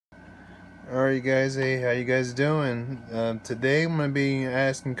Alright guys, hey, how you guys doing? Today I'm going to be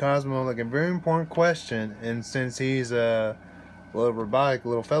asking Cozmo like a very important question, and since he's a little robotic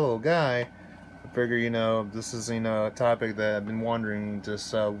little fellow guy, I figure, this is, a topic that I've been wondering,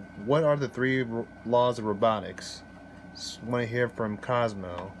 just, what are the three laws of robotics? Just want to hear from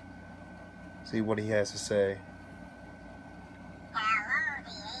Cozmo, see what he has to say. Hello,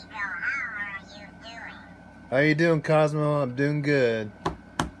 Diego. How are you doing? How you doing, Cozmo? I'm doing good.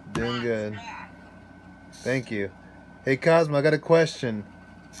 Doing That's good. Thank you. Hey Cosmo, I got a question.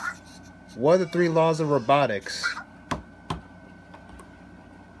 What are the three laws of robotics? Want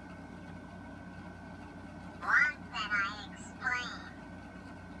that I explain?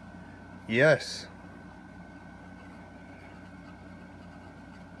 Yes.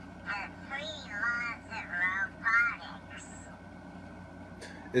 The three laws of robotics.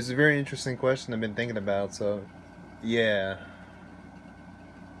 It's a very interesting question I've been thinking about, so yeah.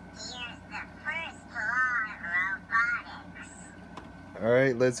 Here's the first law of robotics.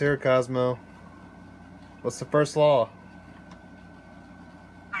 Alright, let's hear it, Cosmo. What's the first law?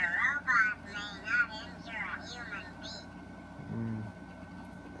 A robot may not injure a human being.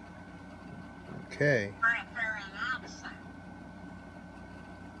 Okay. Or through inaction.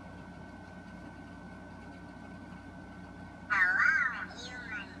 Allow a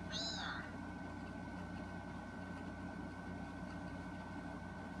human being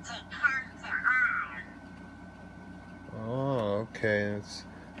to come to harm. Oh, okay. It's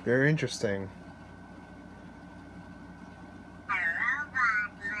very interesting. A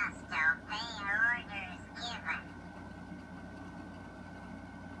robot must obey orders given.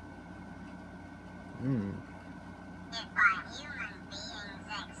 If by human beings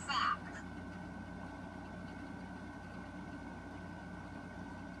accept,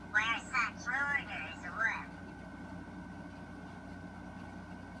 where such orders would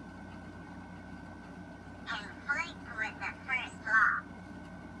conflict with the first law.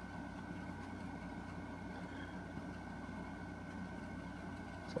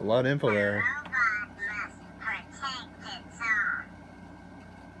 It's a lot of info A there. robot must protect its own.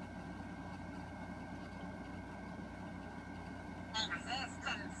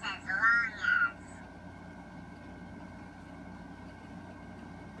 Existence as long as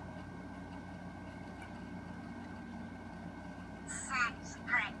such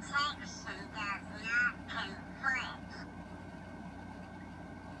protection does not conflict.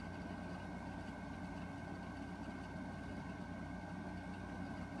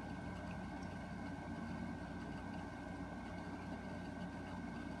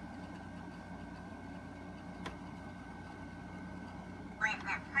 With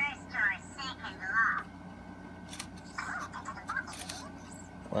the first or second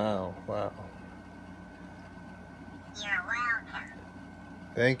law. Wow. You're welcome.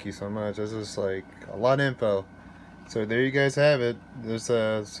 Thank you so much. This is like a lot of info. So there you guys have it. There's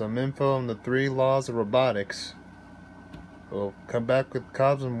some info on the three laws of robotics. We'll come back with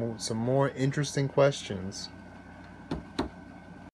Cosmo with some more interesting questions.